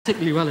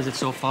particularly well, is it,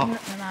 so far? No.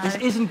 This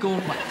isn't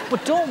going well.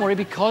 But don't worry,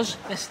 because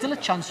there's still a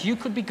chance you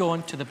could be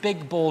going to the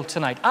big ball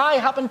tonight. I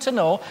happen to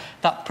know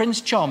that Prince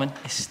Charming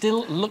is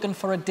still looking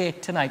for a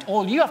date tonight.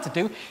 All you have to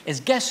do is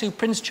guess who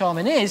Prince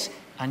Charming is,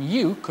 and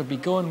you could be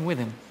going with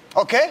him.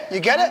 OK, you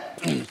get it?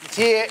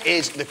 Here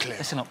is the clue.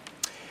 Listen up.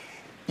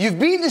 You've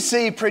been to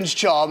see Prince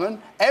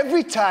Charming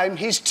every time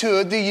he's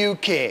toured the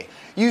UK.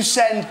 You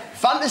send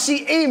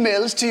fantasy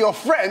emails to your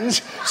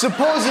friends,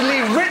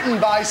 supposedly written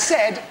by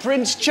said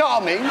Prince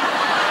Charming.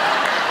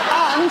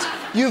 And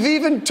you've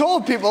even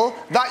told people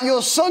that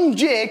your son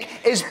Jake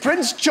is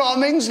Prince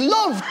Charming's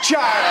love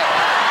child.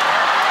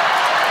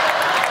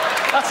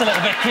 That's a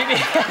little bit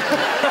creepy.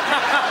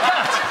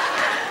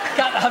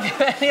 Kat, have you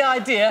any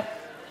idea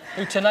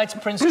who tonight's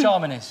Prince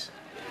Charming is?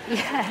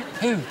 Yeah.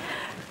 Who?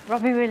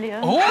 Robbie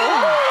Williams. Oh!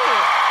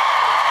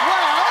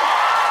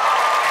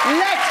 Well,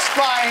 let's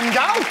find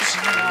out.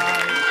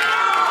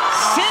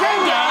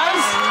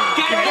 Cinders,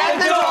 get in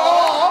the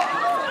door!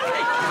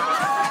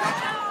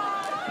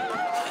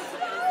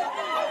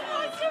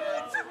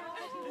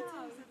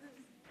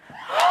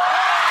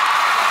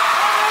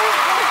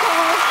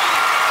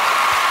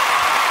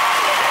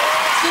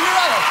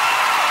 Cinderella,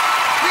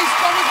 please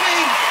come with me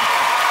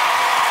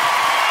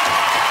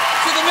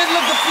to the middle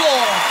of the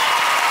floor.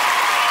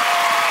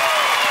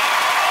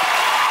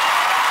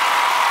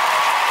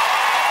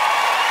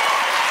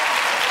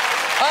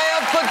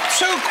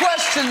 Two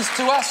questions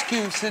to ask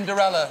you,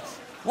 Cinderella.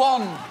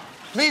 One,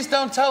 please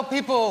don't tell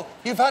people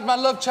you've had my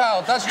love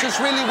child. That's just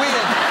really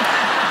weird.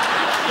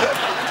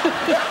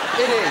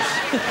 It is.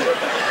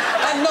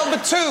 And number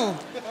two,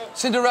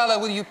 Cinderella,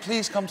 will you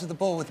please come to the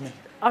ball with me?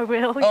 I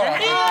will, All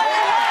right.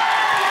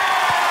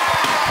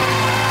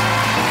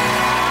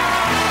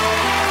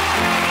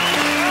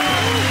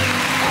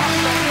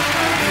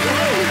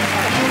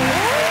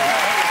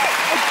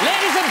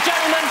 Ladies and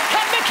gentlemen,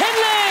 Kat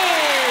McKinley!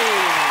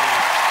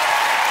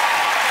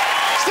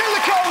 Still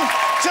to come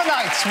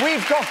tonight,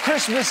 we've got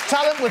Christmas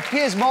talent with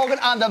Piers Morgan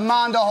and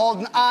Amanda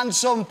Holden, and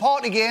some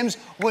party games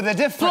with a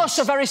difference. Plus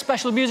a very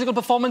special musical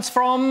performance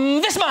from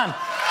this man.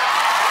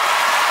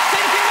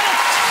 Take a few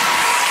minutes.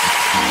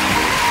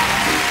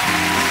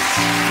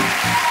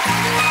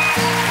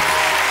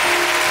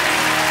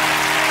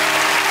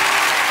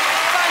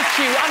 Thank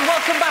you, and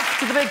welcome back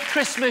to the big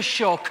Christmas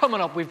show.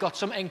 Coming up, we've got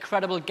some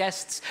incredible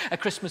guests, a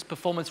Christmas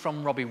performance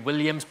from Robbie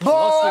Williams.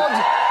 Bored!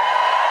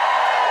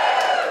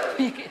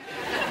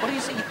 What do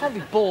you say? You can't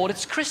be bored.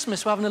 It's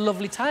Christmas. We're having a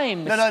lovely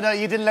time. No,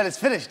 you didn't let us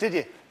finish, did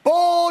you?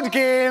 Board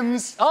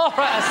games! Oh,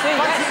 right, I see.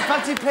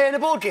 Fancy playing a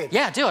board game?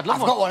 Yeah, I do. I'd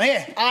love I've got one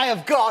here. I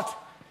have got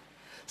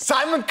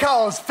Simon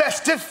Cowell's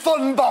Festive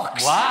Fun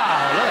Box.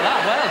 Wow, look at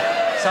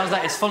that. Well, sounds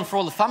like it's fun for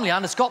all the family,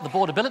 and it's got the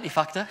boardability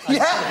factor.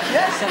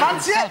 Yeah,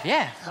 fancy it?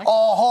 Yeah.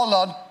 Oh,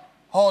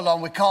 hold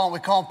on, we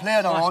can't play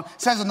it on our own.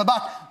 It says on the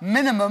back,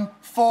 minimum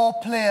 4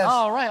 players.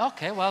 Oh, right,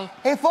 OK, well...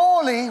 If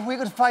only we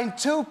could find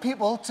 2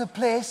 people to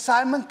play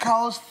Simon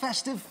Cowell's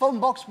Festive Fun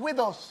Box with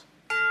us.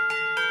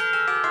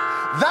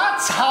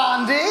 That's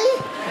handy.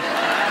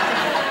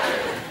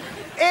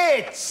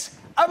 It's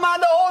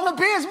Amanda Holden and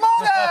Piers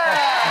Morgan.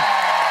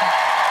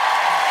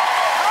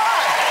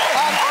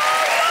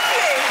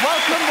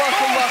 Welcome.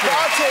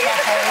 I'll take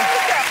that for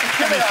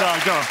you. Give it up.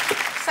 Go.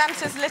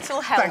 Santa's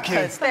little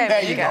helpers. Thank you.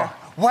 There you go.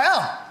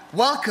 Well,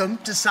 welcome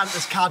to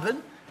Santa's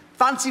cabin.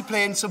 Fancy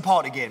playing some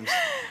party games?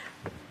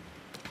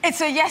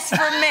 It's a yes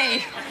from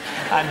me.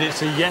 And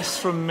it's a yes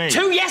from me.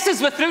 2 yeses,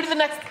 we're through to the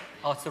next...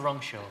 Oh, it's the wrong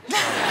show.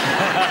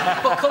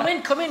 But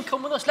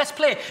come with us. Let's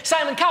play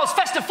Simon Cowell's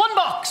Festive Fun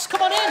Box.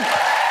 Come on in.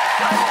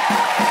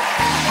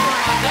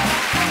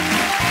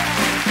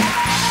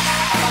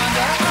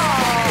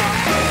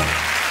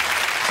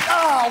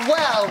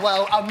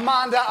 Well,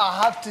 Amanda,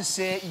 I have to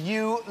say,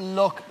 you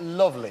look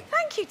lovely.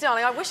 Thank you,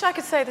 darling. I wish I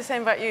could say the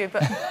same about you,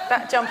 but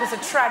that jumper's a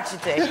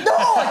tragedy.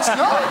 No, it's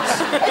not.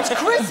 It's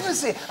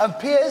Christmassy. And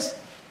Piers,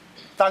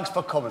 thanks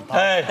for coming, pal.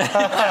 Hey.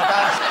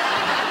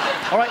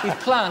 All right, we've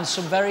planned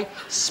some very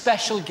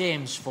special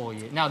games for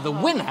you. Now, the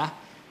winner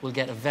will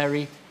get a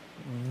very,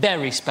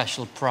 very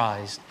special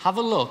prize. Have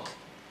a look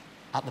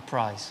at the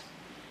prize.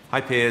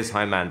 Hi, Piers.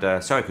 Hi,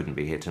 Amanda. Sorry I couldn't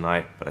be here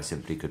tonight, but I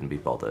simply couldn't be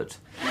bothered.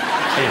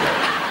 Anyway,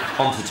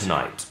 on to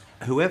tonight.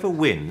 Whoever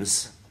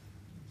wins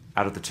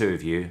out of the 2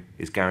 of you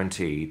is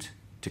guaranteed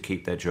to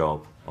keep their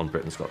job on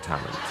Britain's Got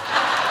Talent.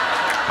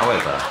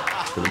 However,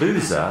 the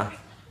loser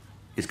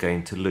is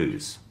going to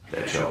lose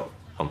their job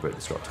on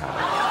Britain's Got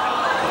Talent.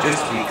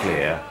 Just to be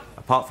clear,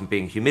 apart from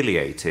being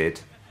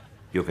humiliated,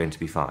 you're going to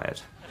be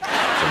fired. So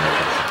no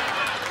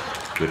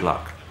pressure. Good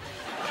luck.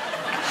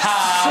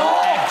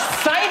 How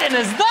exciting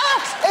is that?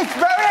 It's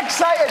very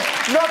exciting.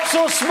 Not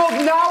so smug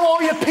now,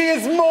 are you,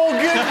 Piers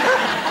Morgan?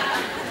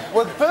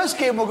 Well, the first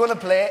game we're going to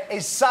play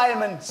is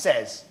Simon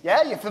Says.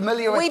 Yeah, you're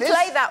familiar with this? We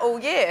play that all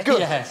year.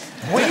 Good. Yes.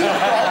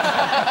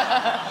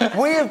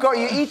 We have got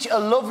you each a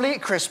lovely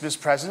Christmas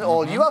present.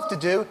 All you have to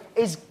do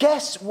is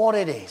guess what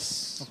it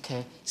is.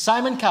 OK.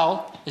 Simon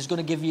Cowell is going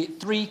to give you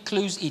 3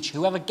 clues each.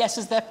 Whoever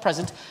guesses their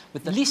present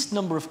with the least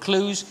number of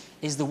clues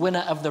is the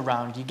winner of the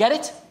round. You get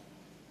it?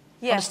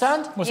 Yes.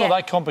 Understand? Well, it's not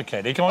that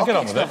complicated. Come on, get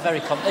on with it.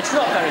 It's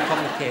not very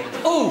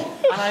complicated. Oh,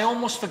 and I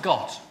almost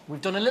forgot.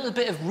 We've done a little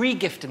bit of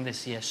re-gifting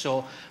this year,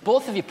 so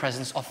both of your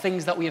presents are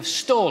things that we have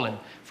stolen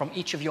from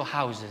each of your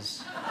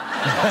houses.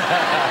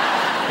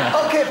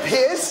 OK,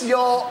 Piers,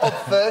 you're up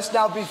first.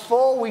 Now,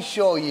 before we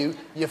show you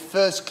your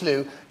first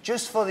clue,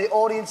 just for the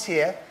audience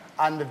here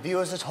and the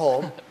viewers at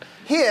home,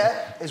 here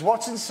is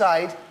what's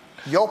inside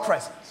your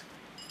present.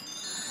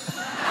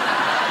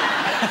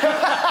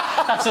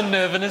 That's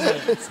unnerving,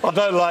 isn't it? I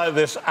don't like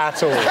this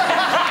at all.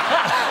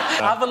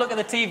 Have a look at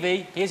the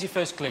TV. Here's your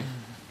first clue.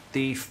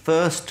 The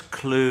first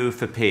clue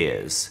for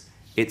Piers,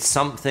 it's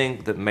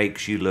something that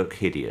makes you look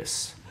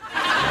hideous.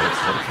 No,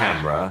 it's not a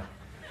camera.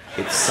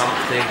 It's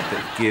something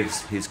that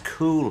gives his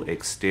cool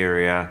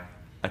exterior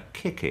a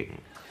kicking.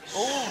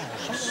 Oh,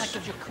 something that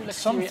gives you a cool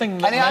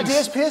exterior. Any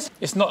ideas, Piers?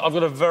 It's not... I've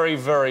got a very,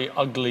 very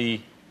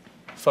ugly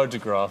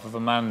photograph of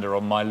Amanda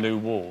on my loo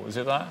wall. Is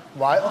it that?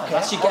 Right, OK.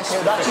 That's your guess.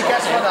 OK, that's your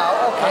guess for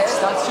now. OK.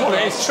 That's your Well,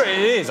 guess. it's true. It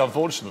is,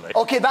 unfortunately.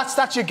 OK,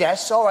 that's your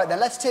guess. All right, then,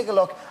 let's take a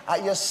look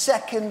at your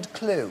second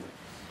clue.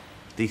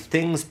 The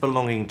things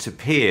belonging to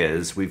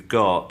Piers we've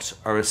got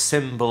are a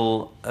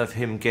symbol of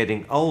him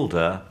getting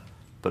older,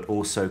 but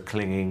also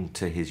clinging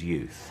to his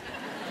youth.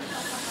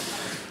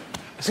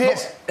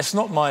 Piers. It's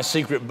not my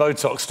secret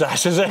Botox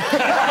stash, is it? Is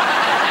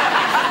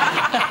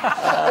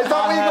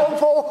that what you're going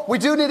for? We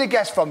do need a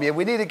guess from you.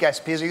 We need a guess,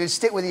 Piers. Are you going to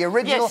stick with the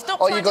original, stop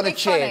or are trying you going to be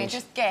funny, change?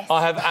 just guess.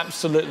 I have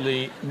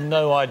absolutely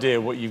no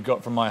idea what you've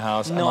got from my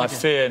house, and I idea.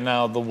 fear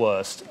now the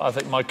worst. I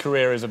think my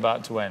career is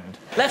about to end.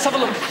 Let's have a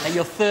look at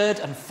your third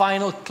and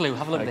final clue.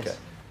 Have a look at this.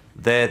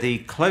 They're the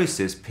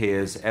closest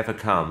Piers ever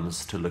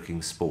comes to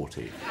looking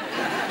sporty.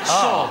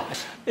 So,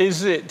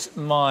 Is it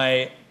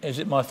my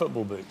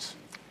football boots?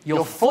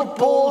 your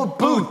Football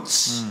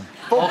boots.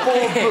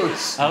 Football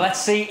boots. Now, let's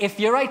see if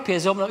you're right,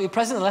 Piers. Open up your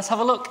present and let's have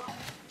a look.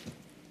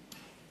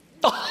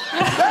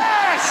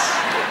 Yes!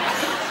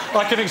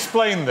 I can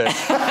explain this.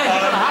 You don't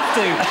have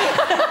to.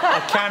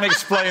 I can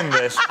explain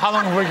this. How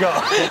long have we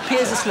got?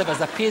 Piers' slippers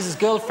that Piers'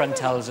 girlfriend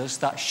tells us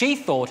that she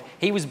thought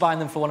he was buying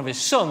them for one of his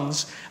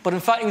sons, but in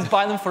fact he was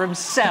buying them for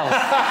himself.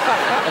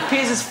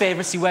 Piers'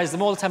 favourites, he wears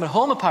them all the time at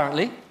home,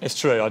 apparently. It's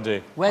true, I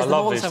do. Wears I them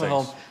love all the these time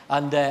things. at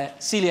home. And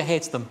Celia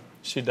hates them.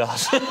 She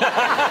does.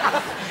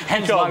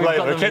 Hence can't why we've blame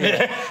got her, them can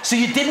here. you? So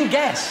you didn't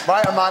guess.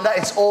 Right, Amanda,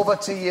 it's over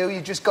to you.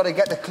 You just got to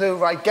get the clue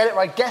right, get it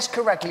right, guess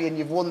correctly, and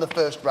you've won the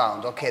first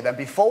round. OK, then,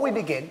 before we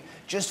begin,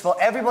 just for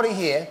everybody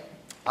here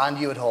and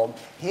you at home,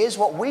 here's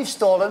what we've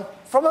stolen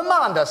from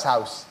Amanda's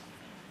house.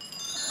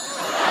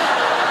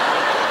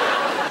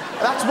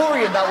 That's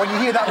worrying, that, when you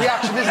hear that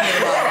reaction, isn't it,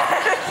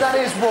 Amanda? That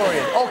is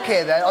worrying.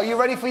 OK, then, are you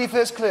ready for your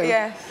first clue?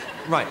 Yes.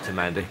 Right,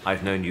 Amanda,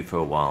 I've known you for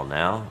a while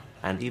now,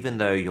 and even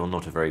though you're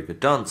not a very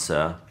good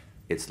dancer,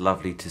 it's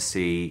lovely to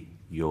see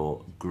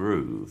your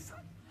groove.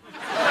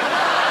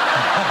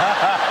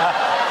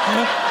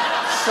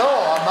 So,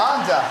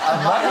 Amanda.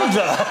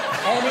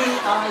 Any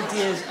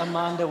ideas,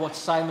 Amanda, what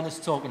Simon is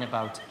talking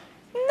about?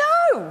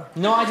 No!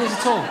 No ideas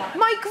at all?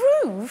 My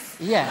groove?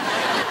 Yeah.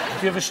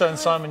 Have you ever shown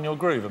Simon your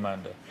groove,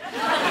 Amanda?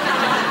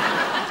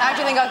 How do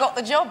you think I got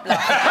the job,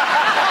 love?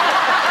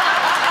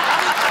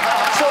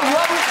 So you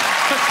haven't...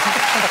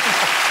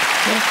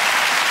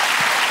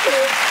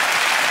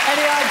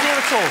 Any idea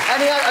at all?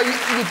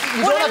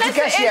 You Well, don't have to unless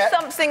guess it is yet.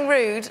 something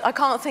rude, I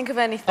can't think of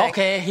anything.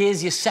 OK,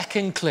 here's your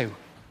second clue.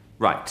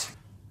 Right.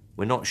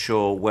 We're not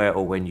sure where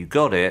or when you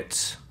got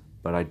it,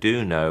 but I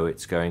do know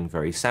it's going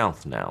very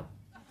south now.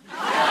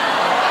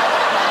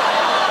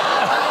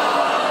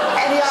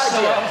 Any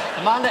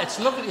idea? Amanda, it's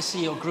lovely to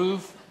see your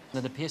groove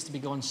that appears to be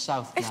going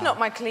south It's now. not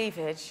my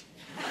cleavage.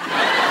 I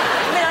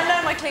mean, I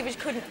know my cleavage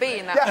couldn't be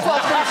in that. That's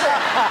what I was going to say.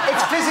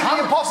 It's physically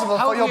impossible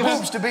how for your do you-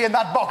 boobs to be in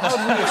that box. How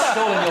would we have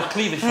stolen your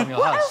cleavage from your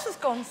What house? else has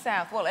gone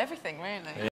south? Well, everything, really.